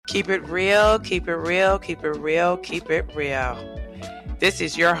Keep it real, keep it real, keep it real, keep it real. This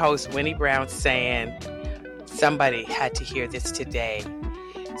is your host, Winnie Brown, saying somebody had to hear this today.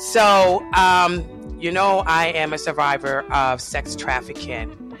 So, I am a survivor of sex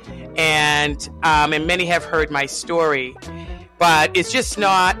trafficking, and many have heard my story, but it's just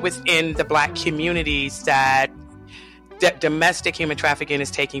not within the Black communities that domestic human trafficking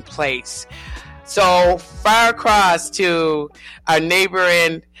is taking place. So far across to our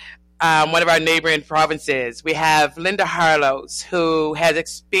neighboring, one of our neighboring provinces, we have Lynda Harlos, who has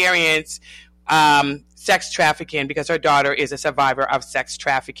experienced sex trafficking because her daughter is a survivor of sex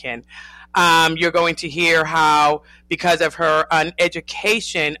trafficking. You're going to hear how, because of her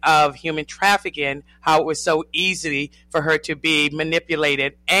uneducation of human trafficking, how it was so easy for her to be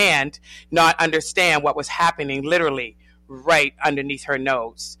manipulated and not understand what was happening literally right underneath her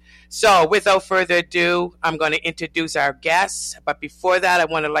nose. So without further ado, I'm going to introduce our guests. But before that, I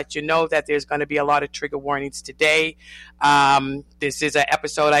want to let you know that there's going to be a lot of trigger warnings today. This is an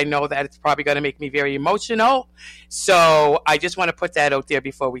episode I know that it's probably going to make me very emotional. So I just want to put that out there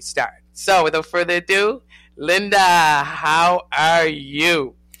before we start. So without further ado, Lynda, how are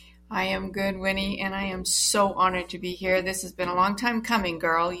you? I am good, Winnie, and I am so honored to be here. This has been a long time coming,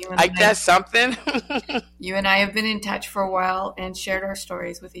 girl. I guess something. You and I have been in touch for a while and shared our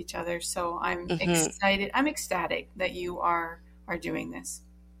stories with each other. So I'm excited. I'm ecstatic that you are doing this.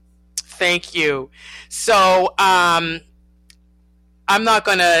 Thank you. So I'm not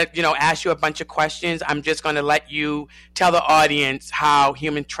going to, ask you a bunch of questions. I'm just going to let you tell the audience how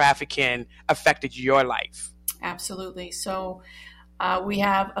human trafficking affected your life. Absolutely. So we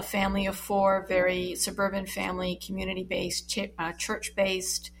have a family of four, very suburban family, community-based,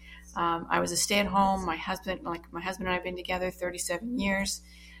 church-based. I was a stay-at-home. My husband and I have been together 37 years.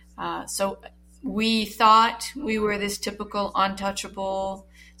 So we thought we were this typical untouchable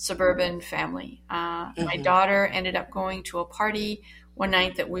suburban family. My daughter ended up going to a party one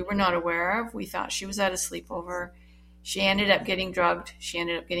night that we were not aware of. We thought she was at a sleepover. She ended up getting drugged. She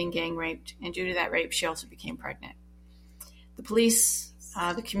ended up getting gang raped. And due to that rape, she also became pregnant. The police,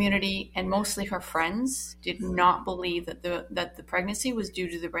 the community, and mostly her friends did not believe that the pregnancy was due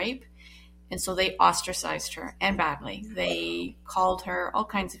to the rape. And so they ostracized her, and badly. They called her all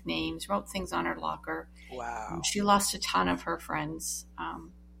kinds of names, wrote things on her locker. Wow. She lost a ton of her friends.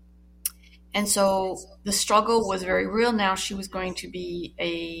 And so the struggle was very real. Now she was going to be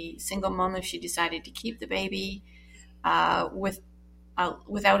a single mom if she decided to keep the baby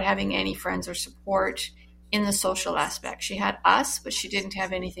without having any friends or support in the social aspect. She had us, but she didn't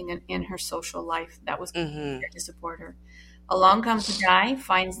have anything in her social life that was there to support her. Along comes a guy,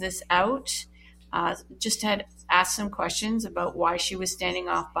 finds this out, just had asked some questions about why she was standing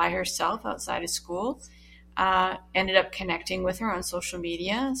off by herself outside of school, ended up connecting with her on social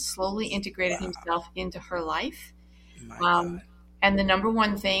media, slowly integrated himself into her life. And the number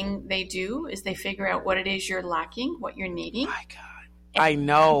one thing they do is they figure out what it is you're lacking, what you're needing. My God. I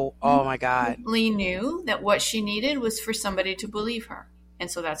know. Oh my God. Lee knew that what she needed was for somebody to believe her. And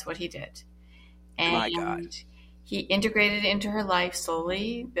so that's what he did. And my God. He integrated it into her life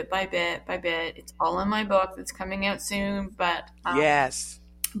slowly, bit by bit by bit. It's all in my book that's coming out soon. But yes.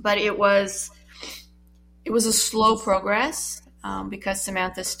 But it was a slow progress because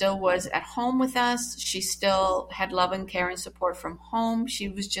Samantha still was at home with us. She still had love and care and support from home. She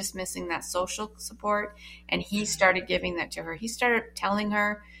was just missing that social support, and he started giving that to her. He started telling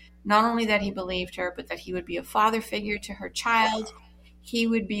her not only that he believed her, but that he would be a father figure to her child. He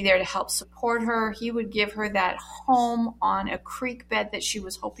would be there to help support her. He would give her that home on a creek bed that she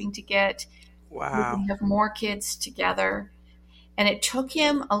was hoping to get. Wow. We could have more kids together. And it took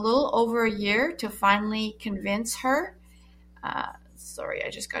him a little over a year to finally convince her. Sorry, I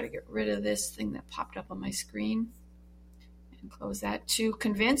just got to get rid of this thing that popped up on my screen and close that. To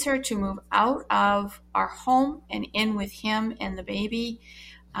convince her to move out of our home and in with him and the baby.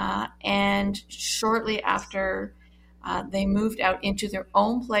 And shortly after, they moved out into their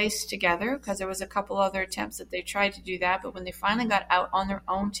own place together, because there was a couple other attempts that they tried to do that. But when they finally got out on their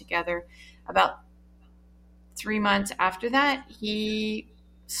own together, about 3 months after that, he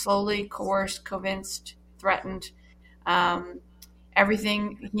slowly coerced, convinced, threatened,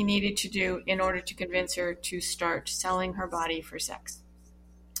 everything he needed to do in order to convince her to start selling her body for sex.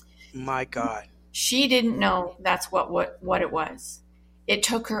 My God. She didn't know that's what it was. It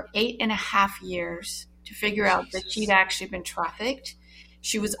took her 8.5 years to figure out that she'd actually been trafficked.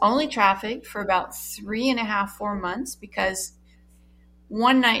 She was only trafficked for about 3.5, 4 months, because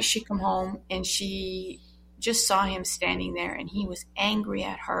one night she come home and she just saw him standing there, and he was angry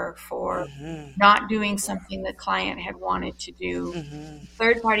at her for Mm-hmm. not doing something the client had wanted to do. Mm-hmm.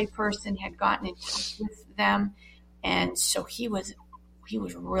 Third party person had gotten in touch with them, and so he was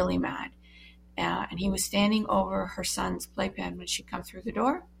really mad. And he was standing over her son's playpen when she come through the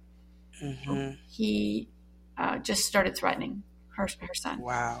door. Mm-hmm. He just started threatening her son.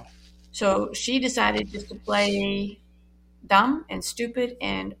 Wow. So she decided just to play dumb and stupid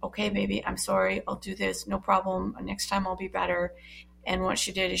and, okay, baby, I'm sorry, I'll do this, no problem. Next time I'll be better. And what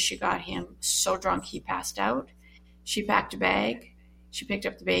she did is she got him so drunk he passed out. She packed a bag. She picked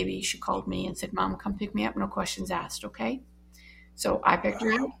up the baby. She called me and said, Mom, come pick me up. No questions asked, okay? So I picked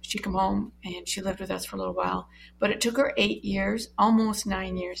her up. Wow. She come home and she lived with us for a little while. But it took her 8 years, almost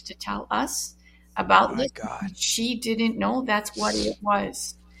 9 years, to tell us about My this. God. She didn't know that's what it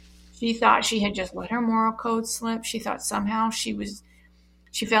was. She thought she had just let her moral code slip. She thought somehow she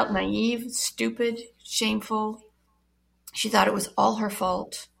felt naive, stupid, shameful. She thought it was all her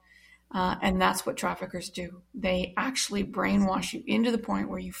fault. And that's what traffickers do. They actually brainwash you into the point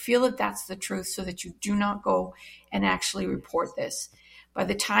where you feel that that's the truth so that you do not go and actually report this. By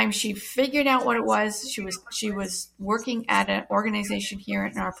the time she figured out what it was, she was working at an organization here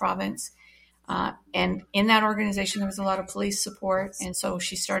in our province. And in that organization, there was a lot of police support. And so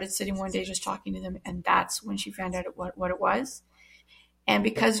she started sitting one day just talking to them. And that's when she found out what it was. And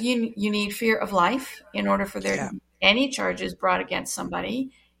because you need fear of life in order for there to be any charges brought against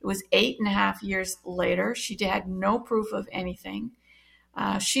somebody, it was 8.5 years later. She had no proof of anything.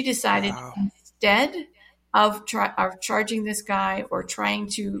 She decided instead of charging this guy or trying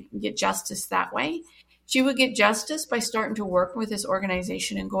to get justice that way, she would get justice by starting to work with this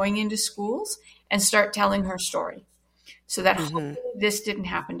organization and going into schools and start telling her story so that hopefully this didn't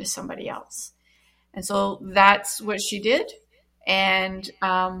happen to somebody else. And so that's what she did. And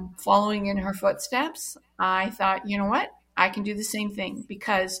following in her footsteps, I thought, you know what? I can do the same thing,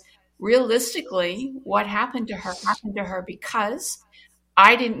 because realistically, what happened to her because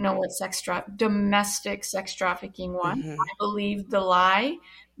I didn't know what domestic sex trafficking was. I believed the lie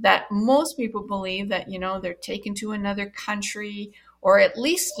that most people believe, that, they're taken to another country or at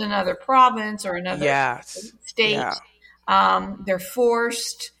least another province or another state. Yeah. They're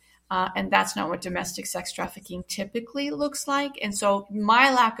forced. And that's not what domestic sex trafficking typically looks like. And so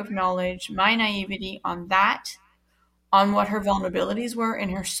my lack of knowledge, my naivety on what her vulnerabilities were in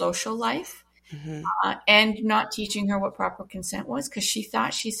her social life, and not teaching her what proper consent was, because she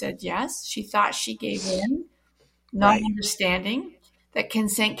thought she said yes. She thought she gave in, not understanding that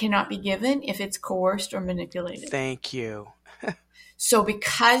consent cannot be given if it's coerced or manipulated. Thank you. So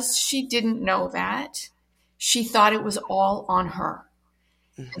because she didn't know that, she thought it was all on her.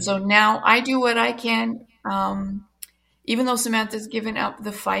 And so now I do what I can, even though Samantha's given up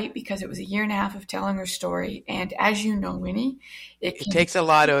the fight, because it was 1.5 years of telling her story. And as you know, Winnie, it takes a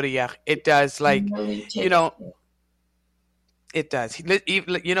lot out of you. It does. Like, really it does.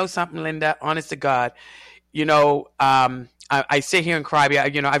 You know something, Lynda? Honest to God, I sit here and cry.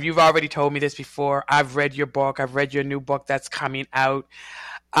 You've already told me this before. I've read your book. I've read your new book that's coming out.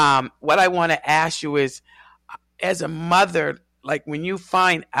 What I want to ask you is, as a mother, like, when you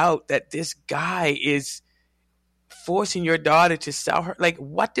find out that this guy is forcing your daughter to sell her, like,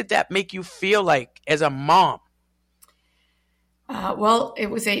 what did that make you feel like as a mom? Well, it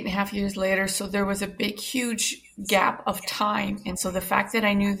was 8.5 years later, so there was a big, huge gap of time. And so the fact that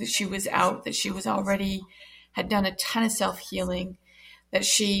I knew that she was out, that she was already had done a ton of self-healing, that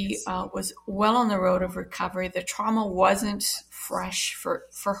she was well on the road of recovery, the trauma wasn't fresh for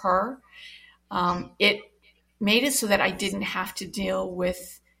her. It made it so that I didn't have to deal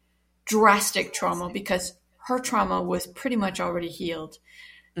with drastic trauma, because her trauma was pretty much already healed.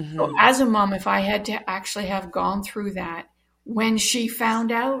 So as a mom, if I had to actually have gone through that when she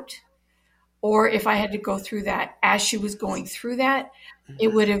found out, or if I had to go through that as she was going through that, it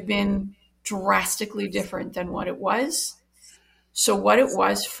would have been drastically different than what it was. So what it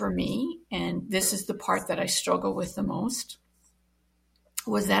was for me, and this is the part that I struggle with the most,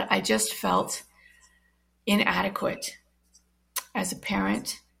 was that I just felt inadequate as a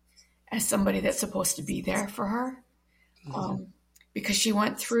parent, as somebody that's supposed to be there for her, because she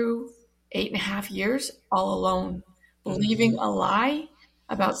went through 8.5 years all alone, believing a lie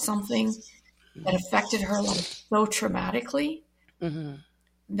about something that affected her life so traumatically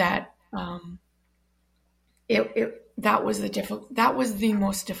that that was the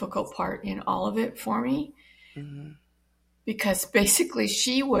most difficult part in all of it for me, because basically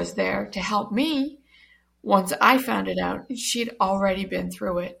she was there to help me. Once I found it out, she'd already been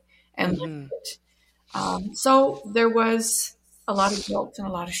through it and lived it. So there was a lot of guilt and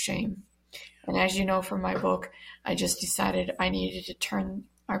a lot of shame. And as you know from my book, I just decided I needed to turn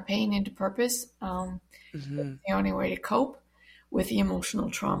our pain into purpose. Mm-hmm. The only way to cope with the emotional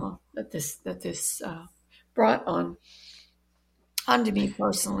trauma that this brought onto me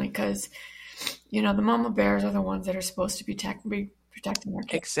personally, because the mama bears are the ones that are supposed to be protecting our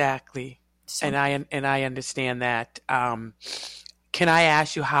kids. Exactly. So And I understand that. Can I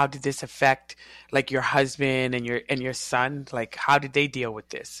ask you, how did this affect like your husband and your son? Like, how did they deal with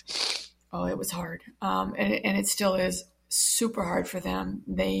this? it was hard, and it still is super hard for them.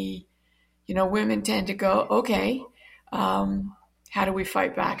 Women tend to go, okay, how do we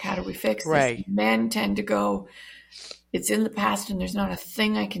fight back? How do we fix this? Right. Men tend to go, it's in the past and there's not a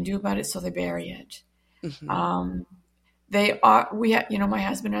thing I can do about it, so they bury it. Mm-hmm. My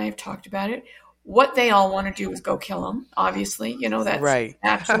husband and I have talked about it. What they all want to do is go kill them. Obviously, that's Right.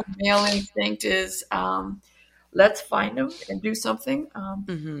 natural male instinct is, let's find them and do something.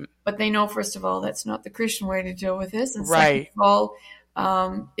 Mm-hmm. But they know, first of all, that's not the Christian way to deal with this. And second Right. of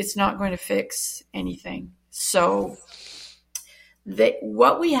all, it's not going to fix anything. So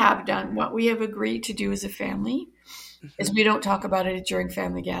what we have done, what we have agreed to do as a family, is Mm-hmm. we don't talk about it during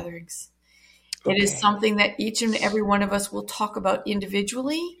family gatherings. It is Okay. something that each and every one of us will talk about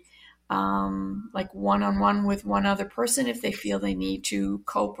individually, like one-on-one with one other person if they feel they need to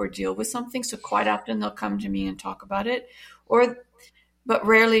cope or deal with something. So quite often they'll come to me and talk about it, but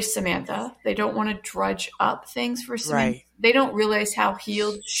rarely Samantha. They don't want to drudge up things for Samantha. Right. They don't realize how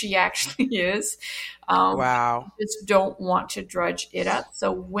healed she actually is. Um, Wow. just don't want to drudge it up.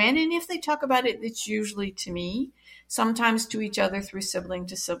 So when and if they talk about it, it's usually to me, sometimes to each other through sibling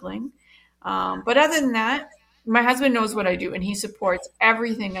to sibling. But other than that, my husband knows what I do, and he supports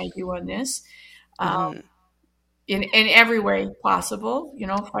everything I do on this, Mm-hmm. in every way possible.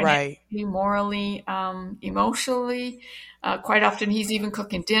 Right. Financially, morally, emotionally. Quite often, he's even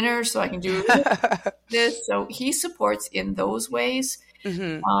cooking dinner, so I can do this. So he supports in those ways,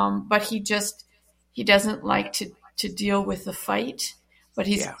 Mm-hmm. but he doesn't like to deal with the fight. But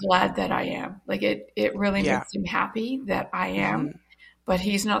he's Yeah. glad that I am. Like it really Yeah. makes him happy that I am. Mm-hmm. But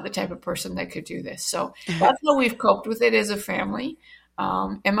he's not the type of person that could do this. So that's how we've coped with it as a family.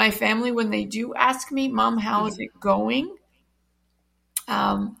 And my family, when they do ask me, Mom, how is Mm-hmm. it going?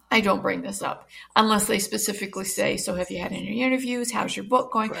 I don't bring this up unless they specifically say, so have you had any interviews? How's your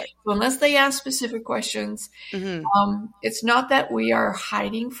book going? Right. So unless they ask specific questions, Mm-hmm. it's not that we are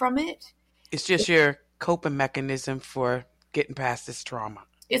hiding from it. It's just your coping mechanism for getting past this trauma.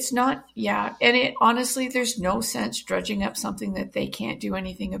 It's not, yeah. And honestly, there's no sense drudging up something that they can't do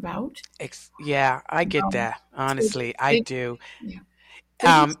anything about. Yeah, I get Um, that. so Honestly, I they, do. yeah, they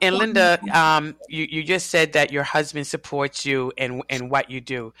just And want Linda, me. you just said that your husband supports you and what you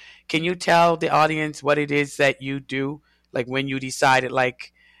do. Can you tell the audience what it is that you do? Like when you decided,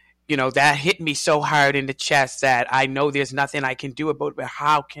 like, that hit me so hard in the chest that I know there's nothing I can do about it, but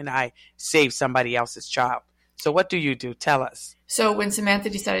how can I save somebody else's child? So what do you do? Tell us. So when Samantha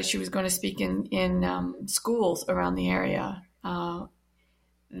decided she was going to speak in schools around the area,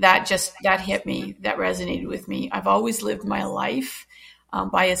 that hit me. That resonated with me. I've always lived my life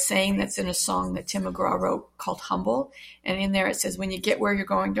by a saying that's in a song that Tim McGraw wrote called "Humble," and in there it says, "When you get where you're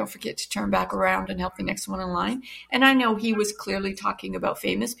going, don't forget to turn back around and help the next one in line." And I know he was clearly talking about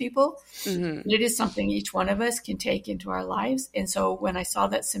famous people. Mm-hmm. But it is something each one of us can take into our lives. And so when I saw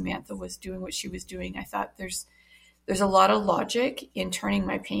that Samantha was doing what she was doing, I thought there's a lot of logic in turning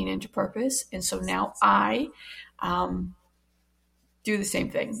my pain into purpose. And so now I do the same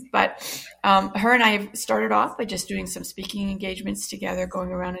thing. But her and I have started off by just doing some speaking engagements together,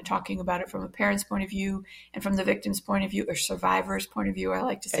 going around and talking about it from a parent's point of view and from the victim's point of view, or survivor's point of view. I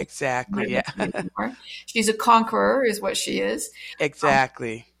like to say, Exactly. Yeah. she's a conqueror, is what she is.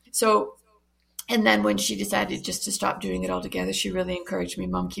 Exactly. So, and then when she decided just to stop doing it altogether, she really encouraged me,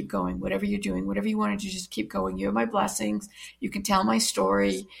 Mom, keep going. Whatever you're doing, whatever you want to do, just keep going. You're my blessings. You can tell my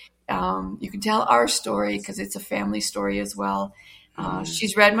story. You can tell our story because it's a family story as well. Mm-hmm.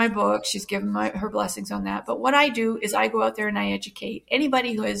 She's read my book. She's given her blessings on that. But what I do is I go out there and I educate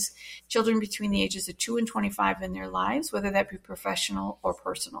anybody who has children between the ages of 2 and 25 in their lives, whether that be professional or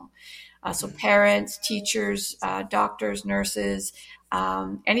personal. So parents, teachers, doctors, nurses,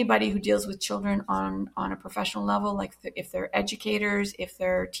 anybody who deals with children on a professional level, like if they're educators, if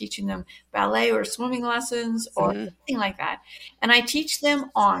they're teaching them ballet or swimming lessons or Mm-hmm. anything like that. And I teach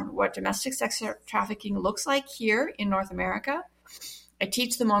them on what domestic sex trafficking looks like here in North America. I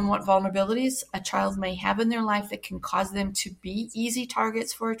teach them on what vulnerabilities a child may have in their life that can cause them to be easy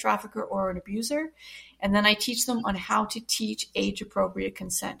targets for a trafficker or an abuser. And then I teach them on how to teach age-appropriate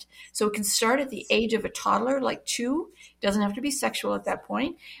consent. So it can start at the age of a toddler, like 2. It doesn't have to be sexual at that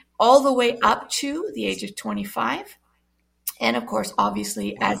point. all the way up to the age of 25. And of course,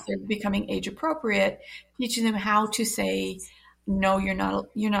 obviously, as Wow. they're becoming age appropriate, teaching them how to say, no, you're not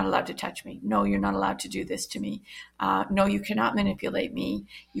allowed to touch me. No, you're not allowed to do this to me. No, you cannot manipulate me.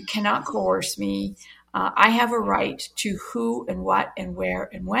 You cannot coerce me. I have a right to who and what and where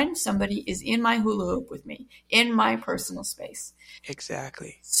and when somebody is in my hula hoop with me, in my personal space.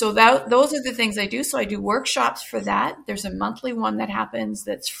 Exactly. So those are the things I do. So I do workshops for that. There's a monthly one that happens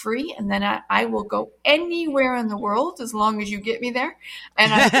that's free, and then I will go anywhere in the world as long as you get me there,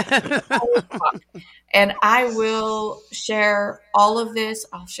 and I will share all of this.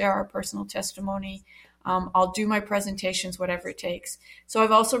 I'll share our personal testimony. I'll do my presentations, whatever it takes. So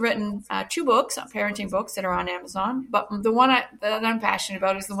I've also written two books, parenting books that are on Amazon. But the one that I'm passionate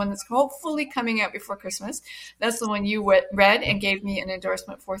about is the one that's hopefully coming out before Christmas. That's the one you read and gave me an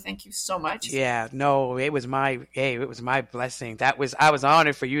endorsement for. Thank you so much. Yeah, no, it was my blessing. I was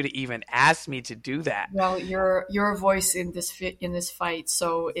honored for you to even ask me to do that. Well, you're a voice in this fight,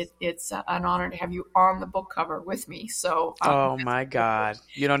 so it's an honor to have you on the book cover with me. So Oh my God.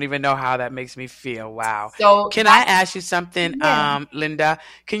 You don't even know how that makes me feel. Wow. so Can I that ask you something, yeah. Lynda?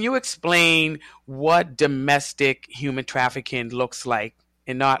 Can you explain what domestic human trafficking looks like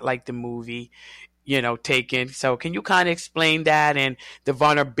and not like the movie, Taken? So can you kind of explain that and the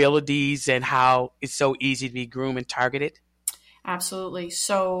vulnerabilities and how it's so easy to be groomed and targeted? Absolutely.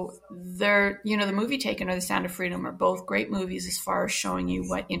 So the movie Taken or The Sound of Freedom are both great movies as far as showing you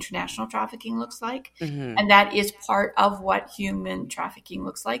what international trafficking looks like. Mm-hmm. And that is part of what human trafficking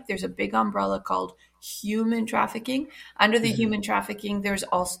looks like. There's a big umbrella called human trafficking. Under the Mm-hmm. human trafficking, there's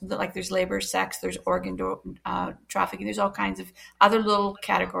also like there's labor, sex, there's organ trafficking. There's all kinds of other little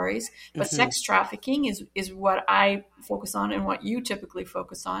categories. But Mm-hmm. sex trafficking is what I focus on and what you typically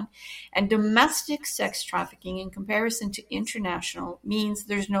focus on. And domestic sex trafficking, in comparison to international, means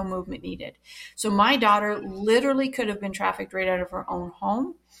there's no movement needed. So my daughter literally could have been trafficked right out of her own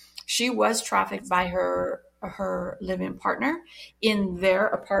home. She was trafficked by her live-in partner in their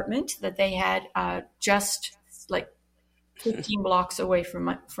apartment that they had just like 15 blocks away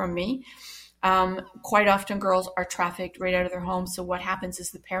from me. Quite often, girls are trafficked right out of their homes. So what happens is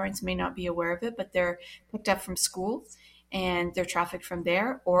the parents may not be aware of it, but they're picked up from school and they're trafficked from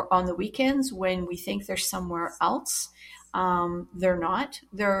there. Or on the weekends when we think they're somewhere else, they're not.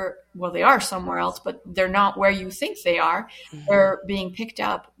 They are somewhere else, but they're not where you think they are. Mm-hmm. They're being picked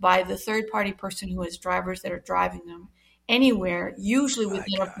up by the third party person who has drivers that are driving them anywhere, usually My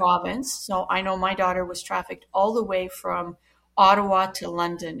within a God. province. So I know my daughter was trafficked all the way from Ottawa to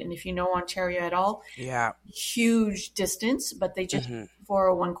London. And if you know Ontario at all, Yeah. huge distance, but they just Mm-hmm.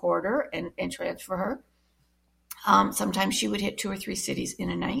 401 corridor and transfer her. Sometimes she would hit 2 or 3 cities in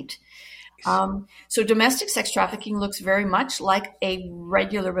a night. So domestic sex trafficking looks very much like a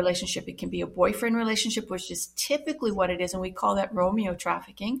regular relationship. It can be a boyfriend relationship, which is typically what it is, and we call that Romeo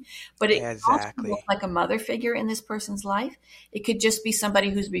trafficking. But it can also look Exactly. like a mother figure in this person's life. It could just be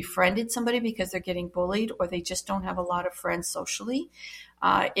somebody who's befriended somebody because they're getting bullied, or they just don't have a lot of friends socially.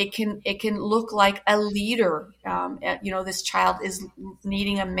 It can look like a leader. This child is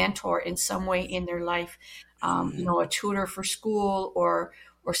needing a mentor in some way in their life. Mm-hmm. A tutor for school, or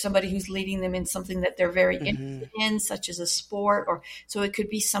somebody who's leading them in something that they're very Mm-hmm. interested in, such as a sport, or so it could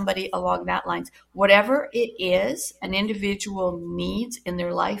be somebody along that lines. Whatever it is, an individual needs in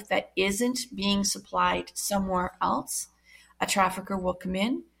their life that isn't being supplied somewhere else, a trafficker will come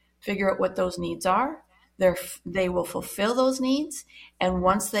in, figure out what those needs are. They will fulfill those needs. And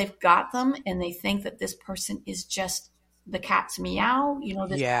once they've got them and they think that this person is just the cat's meow,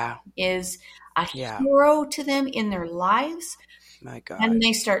 this Yeah. is a Yeah. hero to them in their lives, My and God.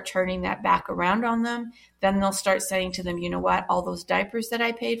 they start turning that back around on them. Then they'll start saying to them, you know what, all those diapers that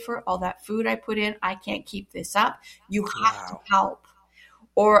I paid for, all that food I put in, I can't keep this up. You have to Wow. help.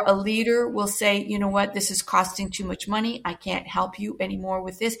 Or a leader will say, you know what, this is costing too much money. I can't help you anymore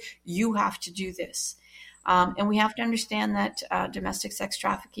with this. You have to do this. And we have to understand that domestic sex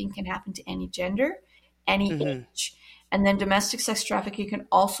trafficking can happen to any gender, any Mm-hmm. age. And then domestic sex trafficking can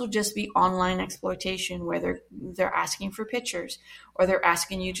also just be online exploitation, where they're asking for pictures, or they're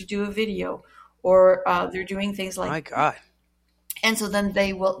asking you to do a video, or they're doing things like, My God. and so then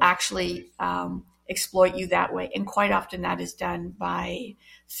they will actually exploit you that way. And quite often that is done by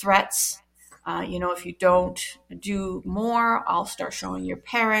threats. If you don't do more, I'll start showing your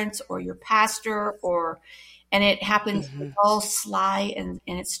parents or your pastor, and it happens, Mm-hmm. it's all sly, and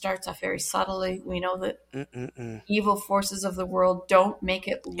it starts off very subtly. We know that Mm-mm-mm. evil forces of the world don't make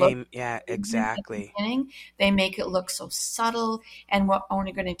it look Yeah, blatant at the exactly. beginning. They make it look so subtle, and we're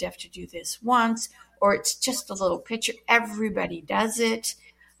only going to have to do this once, or it's just a little picture. Everybody does it.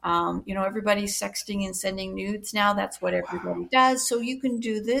 Everybody's sexting and sending nudes now. That's what everybody Wow. does. So you can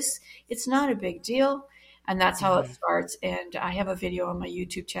do this. It's not a big deal. And that's how it Hmm. starts. And I have a video on my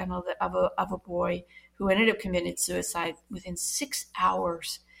YouTube channel of a boy who ended up committing suicide within 6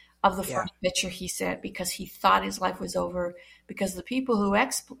 hours of the Yeah. first picture he sent because he thought his life was over. Because the people who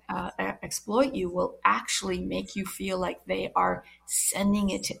exploit you will actually make you feel like they are sending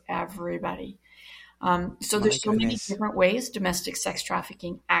it to everybody. So My there's so many goodness. different ways domestic sex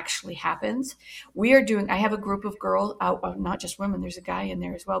trafficking actually happens. I have a group of girls, not just women, there's a guy in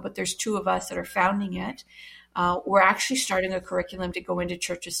there as well, but there's two of us that are founding it. We're actually starting a curriculum to go into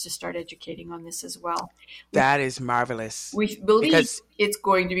churches to start educating on this as well. We, That is marvelous. we believe Because it's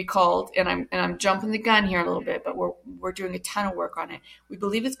going to be called, and I'm jumping the gun here a little bit, but we're doing a ton of work on it. We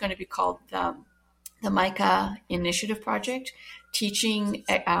believe it's going to be called the Micah Initiative Project, teaching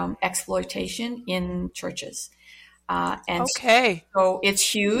exploitation in churches. And okay. so it's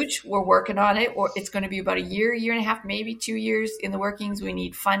huge. We're working on it. Or it's going to be about a year and a half, maybe 2 years in the workings. We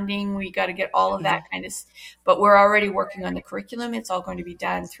need funding. We got to get all of that Hmm. kind of, but we're already working on the curriculum. It's all going to be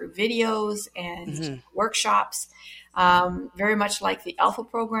done through videos and Hmm. workshops, very much like the Alpha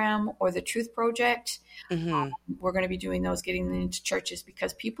program or the Truth Project. Hmm. We're going to be doing those, getting them into churches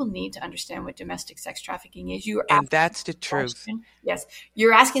because people need to understand what domestic sex trafficking is. You are And asking that's the that truth. question. Yes,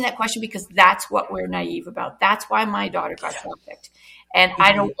 you're asking that question because that's what we're naive about. That's why my daughter got trafficked. And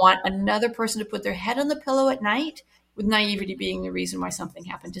I Hmm. don't want another person to put their head on the pillow at night with naivety being the reason why something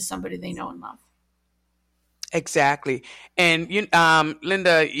happened to somebody they know and love. Exactly. And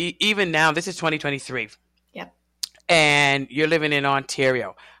Linda, even now, this is 2023, Yep. and you're living in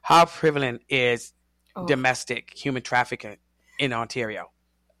Ontario. How prevalent is Oh, domestic human trafficking in Ontario?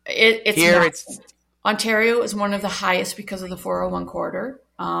 it's Here, massive. it's Ontario is one of the highest because of the 401 corridor.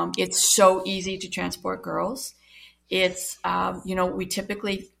 It's so easy to transport girls. We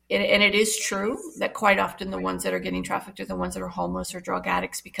typically, and it is true that quite often the ones that are getting trafficked are the ones that are homeless or drug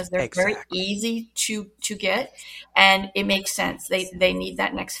addicts because they're very exactly. easy to get, and it makes sense. They need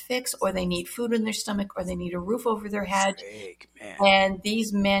that next fix, or they need food in their stomach, or they need a roof over their head, Frig, man. and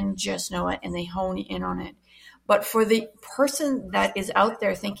these men just know it and they hone in on it. But for the person that is out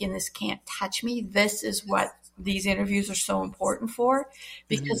there thinking this can't touch me, this is what these interviews are so important for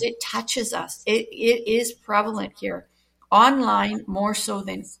because Hmm. it touches us. It is prevalent here. Online, more so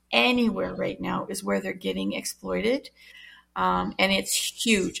than anywhere right now, is where they're getting exploited. And it's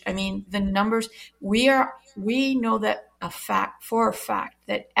huge. I mean, the numbers we know that for a fact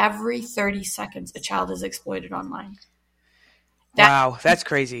that every 30 seconds a child is exploited online. That Wow, that's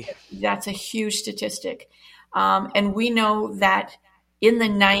crazy. that's a huge statistic. And we know that in the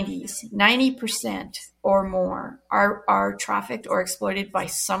 90s, 90% or more are trafficked or exploited by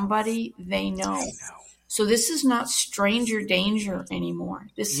somebody they know. I know. So this is not stranger danger anymore.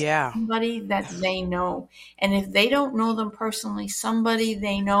 This is Yeah. somebody that they know. And if they don't know them personally, somebody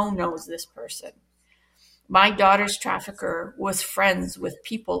they know knows this person. My daughter's trafficker was friends with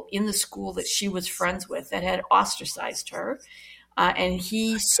people in the school that she was friends with that had ostracized her. And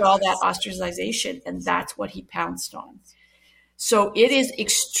he My saw God. that ostracization, and that's what he pounced on. So it is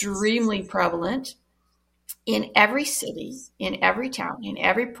extremely prevalent in every city, in every town, in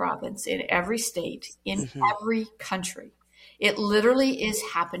every province, in every state, in Hmm. every country. It literally is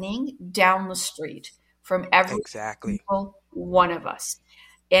happening down the street from every Exactly. single one of us.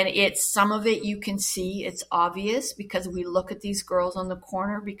 And it's some of it you can see, it's obvious because we look at these girls on the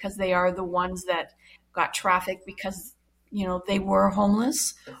corner because they are the ones that got trafficked because they were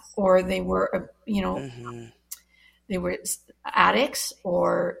homeless or they were Hmm. they were addicts,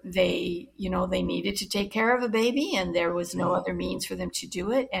 or they needed to take care of a baby and there was no Hmm. other means for them to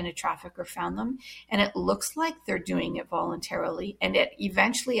do it, and a trafficker found them, and it looks like they're doing it voluntarily, and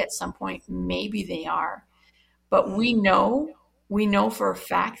eventually at some point maybe they are, but we know for a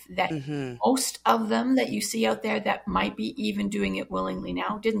fact that Hmm. most of them that you see out there that might be even doing it willingly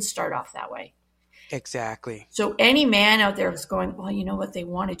now didn't start off that way. Exactly. So any man out there is going, well, you know what, they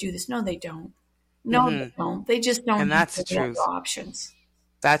want to do this. No, they don't. No, they Hmm. don't. They just don't And have that's the any other truth. options.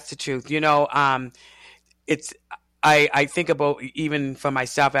 That's the truth. It's I think about even for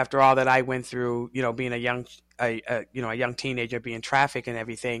myself after all that I went through, being a young teenager, being trafficked and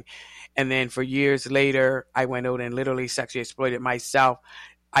everything, and then for years later, I went out and literally sexually exploited myself.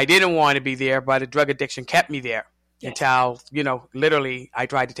 I didn't want to be there, but a drug addiction kept me there Yes. until, literally I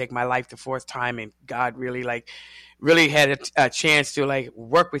tried to take my life the fourth time, and God really had a chance to like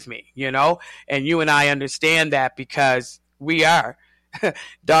work with me, and you and I understand that because we are.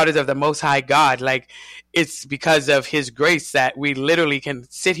 daughters of the Most High God. Like, it's because of His grace that we literally can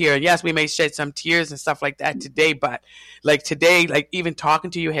sit here. And yes, we may shed some tears and stuff like that today, but like today, like even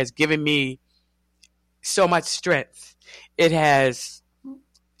talking to you has given me so much strength. It has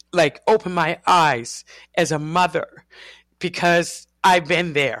like opened my eyes as a mother because I've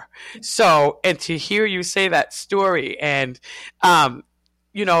been there. So, and to hear you say that story and,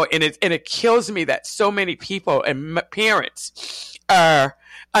 you know, and it kills me that so many people and parents are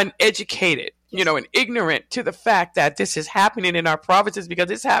uneducated, you know, and ignorant to the fact that this is happening in our provinces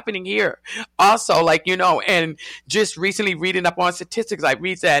because it's happening here. Also, like, you know, and just recently reading up on statistics, I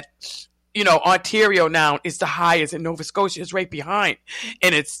read that, you know, Ontario now is the highest and Nova Scotia is right behind.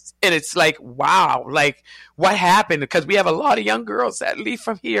 And it's like, wow, like what happened? Because we have a lot of young girls that leave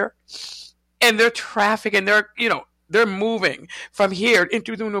from here and they're trafficked and they're, you know, they're moving from here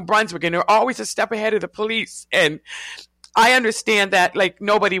into New Brunswick and they're always a step ahead of the police. And I understand that like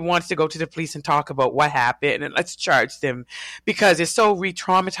nobody wants to go to the police and talk about what happened and let's charge them because it's so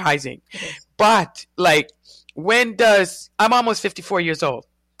re-traumatizing. But like, I'm almost 54 years old.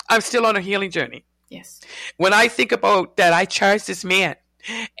 I'm still on a healing journey. Yes. When I think about that, I charged this man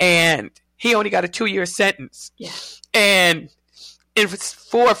and he only got a 2-year sentence. Yeah. And in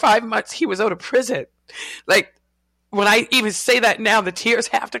 4 or 5 months, he was out of prison. Like, when I even say that now, the tears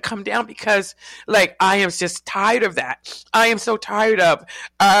have to come down because, like, I am just tired of that. I am so tired of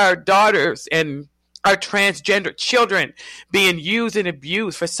our daughters and our transgender children being used and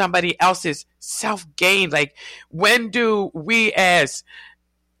abused for somebody else's self-gain. Like, when do we as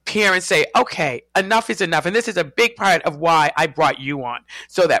parents say, okay, enough is enough? And this is a big part of why I brought you on,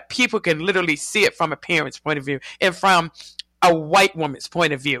 so that people can literally see it from a parent's point of view and from a white woman's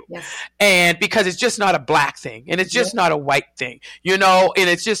point of view. Yes. And because it's just not a black thing and it's just not a white thing, you know, and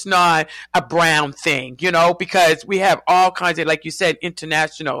it's just not a brown thing, you know, because we have all kinds of, like you said,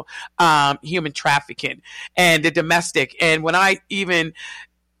 international human trafficking and the domestic. And when I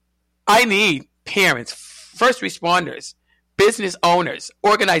need parents, first responders, business owners,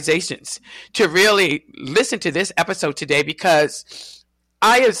 organizations to really listen to this episode today, because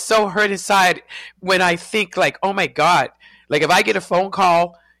I am so hurt inside when I think like, oh my God, like if I get a phone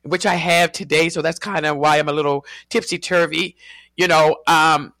call, which I have today, so that's kind of why I'm a little tipsy-turvy, you know,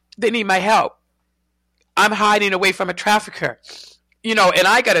 they need my help. I'm hiding away from a trafficker, you know, and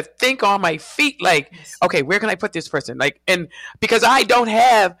I got to think on my feet like, okay, where can I put this person? Like, and because I don't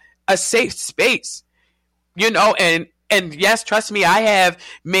have a safe space, you know, and yes, trust me, I have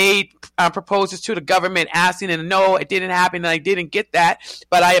made proposals to the government asking, and no, it didn't happen, and I didn't get that.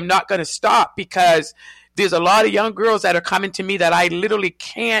 But I am not going to stop because there's a lot of young girls that are coming to me that I literally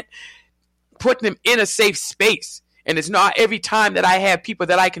can't put them in a safe space. And it's not every time that I have people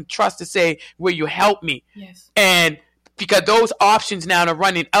that I can trust to say, will you help me? Yes. And because those options now are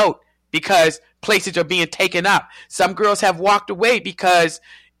running out because places are being taken up. Some girls have walked away because,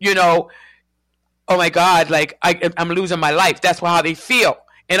 you know, oh my God, like I'm losing my life. That's how they feel.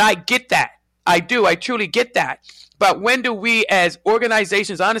 And I get that. I do. I truly get that. But when do we as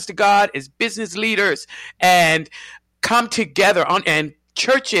organizations, honest to God, as business leaders, and come together and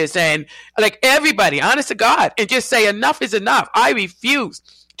churches and like everybody, honest to God, and just say enough is enough. I refuse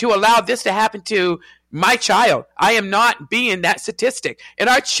to allow this to happen to my child. I am not being that statistic. And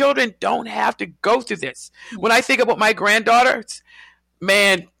our children don't have to go through this. When I think about my granddaughters,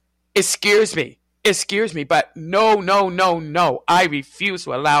 man, it scares me. It scares me, but no. I refuse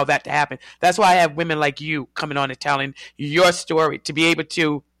to allow that to happen. That's why I have women like you coming on and telling your story to be able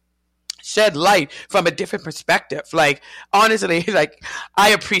to shed light from a different perspective. Like, honestly, like, I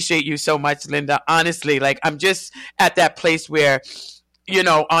appreciate you so much, Lynda. Honestly, like, I'm just at that place where, you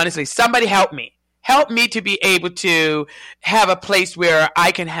know, honestly, somebody help me. Help me to be able to have a place where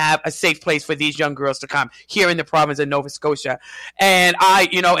I can have a safe place for these young girls to come here in the province of Nova Scotia. And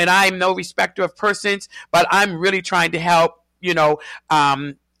I'm no respecter of persons, but I'm really trying to help, you know,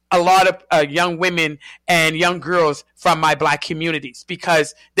 a lot of young women and young girls from my Black communities,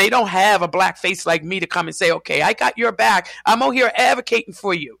 because they don't have a Black face like me to come and say, okay, I got your back. I'm out here advocating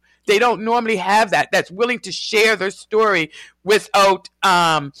for you. They don't normally have that's willing to share their story without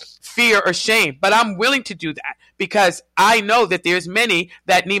fear or shame. But I'm willing to do that because I know that there's many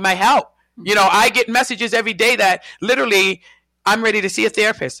that need my help. You know, I get messages every day that literally I'm ready to see a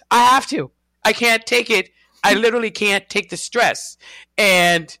therapist. I have to. I can't take it. I literally can't take the stress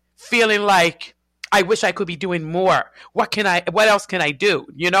and feeling like I wish I could be doing more. What else can I do?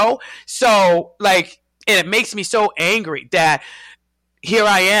 You know? So like, and it makes me so angry that here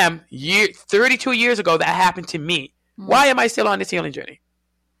I am, 32 years ago, that happened to me. Why am I still on this healing journey?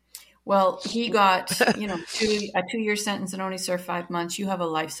 Well, he got, a 2-year sentence and only served 5 months. You have a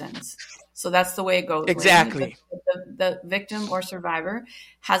life sentence. So that's the way it goes, lady. Exactly. The victim or survivor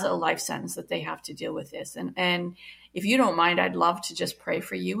has a life sentence that they have to deal with this. And if you don't mind, I'd love to just pray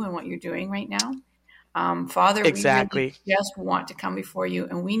for you and what you're doing right now. Father, we really Exactly. just want to come before you,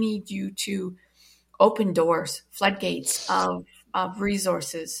 and we need you to open doors, floodgates of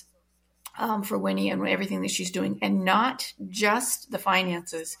resources for Winnie and everything that she's doing, and not just the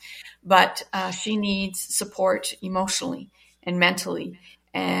finances, but she needs support emotionally and mentally.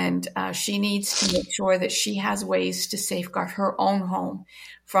 And she needs to make sure that she has ways to safeguard her own home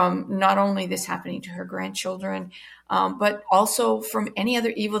from not only this happening to her grandchildren, but also from any other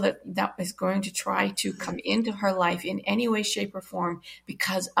evil that is going to try to come into her life in any way, shape, or form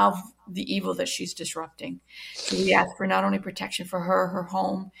because of the evil that she's disrupting. So we ask for not only protection for her, her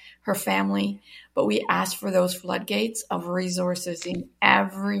home, her family, but we ask for those floodgates of resources in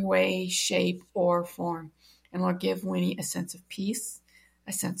every way, shape, or form. And Lord, give Winnie a sense of peace,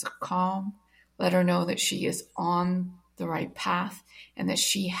 a sense of calm. Let her know that she is on the right path and that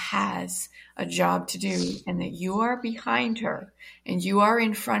she has a job to do and that you are behind her and you are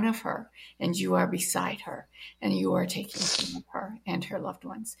in front of her and you are beside her and you are taking care of her and her loved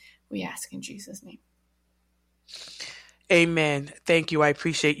ones. We ask in Jesus' name. Amen. Thank you. I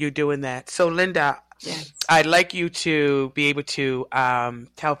appreciate you doing that. So, Lynda, Yes. I'd like you to be able to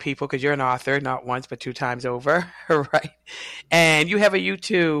tell people, because you're an author, not once, but 2 times over, right? And you have a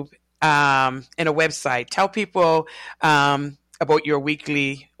YouTube and a website. Tell people about your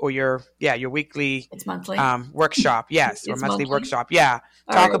weekly or your weekly It's monthly. Workshop. Yes. Or It's monthly monthly. workshop. Yeah.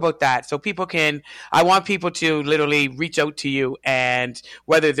 All Talk right. about that. So people I want people to literally reach out to you, and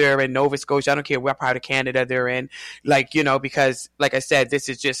whether they're in Nova Scotia, I don't care what part of Canada they're in, because like I said, this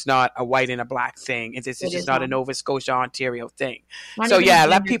is just not a white and a black thing. This is It just is not not. a Nova Scotia, Ontario thing. Not So even a yeah,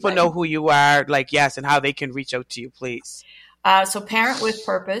 let gender people thing. know who you are, yes, and how they can reach out to you, please. So Parent with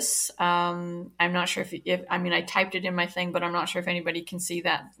Purpose. I'm not sure if I typed it in my thing, but I'm not sure if anybody can see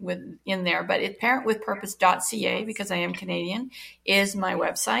that in there. But it's parentwithpurpose.ca, because I am Canadian, is my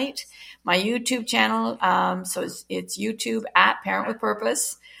website. My YouTube channel. So it's YouTube at Parent with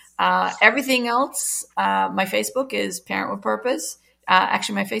Purpose. Everything else, my Facebook is Parent with Purpose.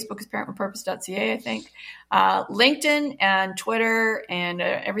 Actually, my Facebook is parentwithpurpose.ca, I think. LinkedIn and Twitter and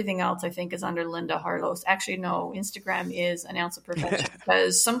everything else, I think, is under Lynda Harlos. Actually, no, Instagram is An Ounce of Prevention,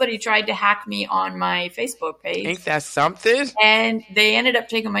 because somebody tried to hack me on my Facebook page. Ain't that something? And they ended up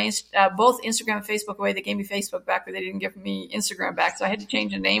taking my both Instagram and Facebook away. They gave me Facebook back, but they didn't give me Instagram back. So I had to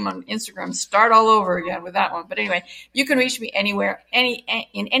change the name on Instagram, start all over again with that one. But anyway, you can reach me anywhere, in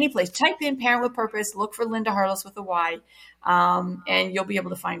any place. Type in Parent with Purpose, look for Lynda Harlos with a Y. And you'll be able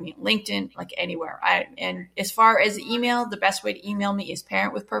to find me on LinkedIn, like anywhere. And as far as email, the best way to email me is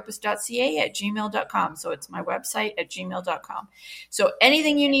parentwithpurpose.ca@gmail.com. So it's my website at gmail.com. So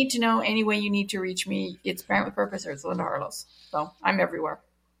anything you need to know, any way you need to reach me, it's Parent with Purpose or it's Lynda Harlos. So I'm everywhere.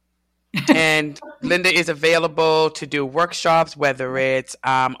 And Lynda is available to do workshops, whether it's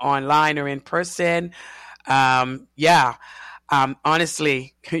online or in person. Honestly,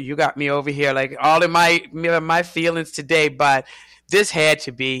 you got me over here, like all of my feelings today, but this had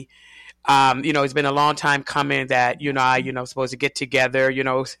to be, it's been a long time coming that, supposed to get together,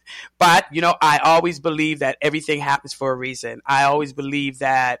 but, I always believe that everything happens for a reason. I always believe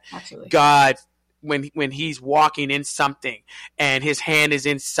that Absolutely. God, when he's walking in something and his hand is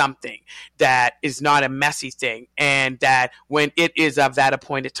in something, that is not a messy thing, and that when it is of that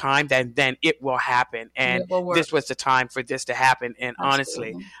appointed time, then it will happen. And this was the time for this to happen. And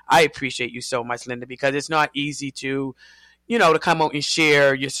Absolutely. honestly, I appreciate you so much, Lynda, because it's not easy to come out and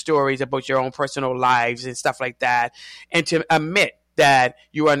share your stories about your own personal lives and stuff like that, and to admit that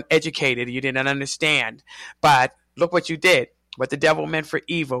you are uneducated, you didn't understand, but look what you did. What the devil meant for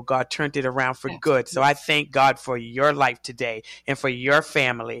evil, God turned it around for good. So I thank God for your life today and for your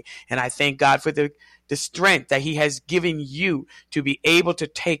family. And I thank God for the strength that he has given you to be able to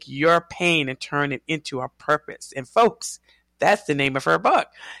take your pain and turn it into a purpose. And folks, that's the name of her book.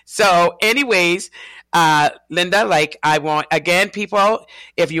 So anyways, Lynda, I want, again, people,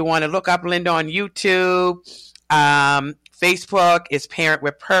 if you want to look up Lynda on YouTube, Facebook is Parent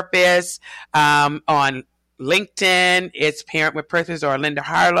with Purpose, on LinkedIn, it's Parent with Purpose or Lynda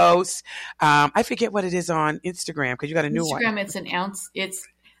Harlos. I forget what it is on Instagram, because you got a new one. Instagram, it's an ounce. It's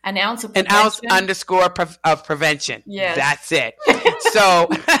an ounce of prevention. An ounce underscore of prevention. Yes. That's it. So,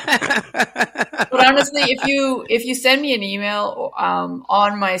 but honestly, if you send me an email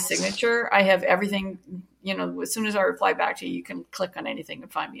on my signature, I have everything. As soon as I reply back to you, you can click on anything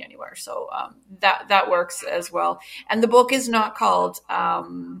and find me anywhere. So that works as well. And the book is not called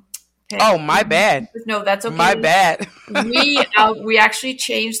Okay. Oh, my bad. No, that's okay. My bad. We actually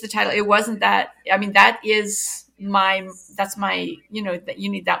changed the title. It wasn't that. I mean, that's my, that you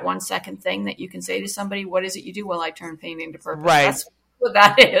need that 1 second thing that you can say to somebody. What is it you do? Well, I turn pain into purpose. Right. That's what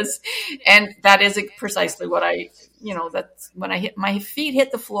that is. And that is precisely what that's when my feet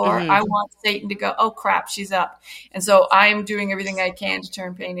hit the floor, I want Satan to go, oh crap, she's up. And so I'm doing everything I can to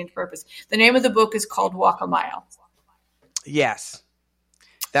turn pain into purpose. The name of the book is called Walk a Mile. Yes.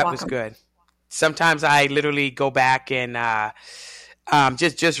 That was good. Sometimes I literally go back and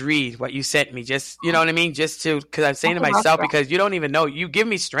just read what you sent me. Just, you know what I mean? Just because I'm saying to myself, because you don't even know. You give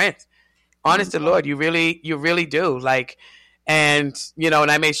me strength. Honest to Lord, you really do. Like, and,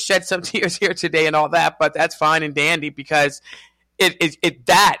 and I may shed some tears here today and all that, but that's fine and dandy because it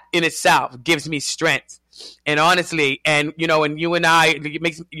that in itself gives me strength. And honestly, and and you and I,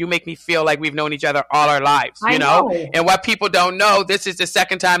 you make me feel like we've known each other all our lives, you know? And what people don't know, this is the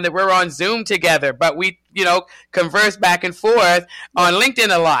second time that we're on Zoom together, but we, converse back and forth on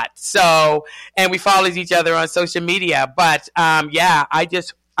LinkedIn a lot. So, and we follow each other on social media. But I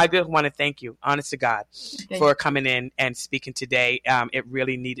just want to thank you, honest to God, for coming in and speaking today. It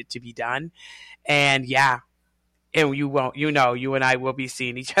really needed to be done. And and you and I will be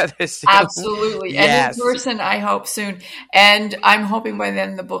seeing each other soon. Absolutely. Yes. And in person, I hope soon. And I'm hoping by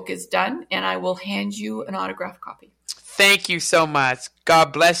then the book is done and I will hand you an autographed copy. Thank you so much.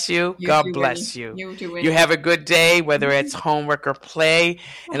 God bless you. God bless you. You have a good day, whether it's homework or play.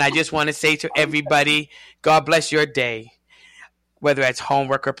 And I just want to say to everybody, God bless your day, whether it's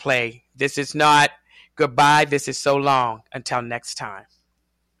homework or play. This is not goodbye. This is so long. Until next time.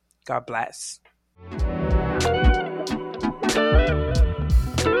 God bless.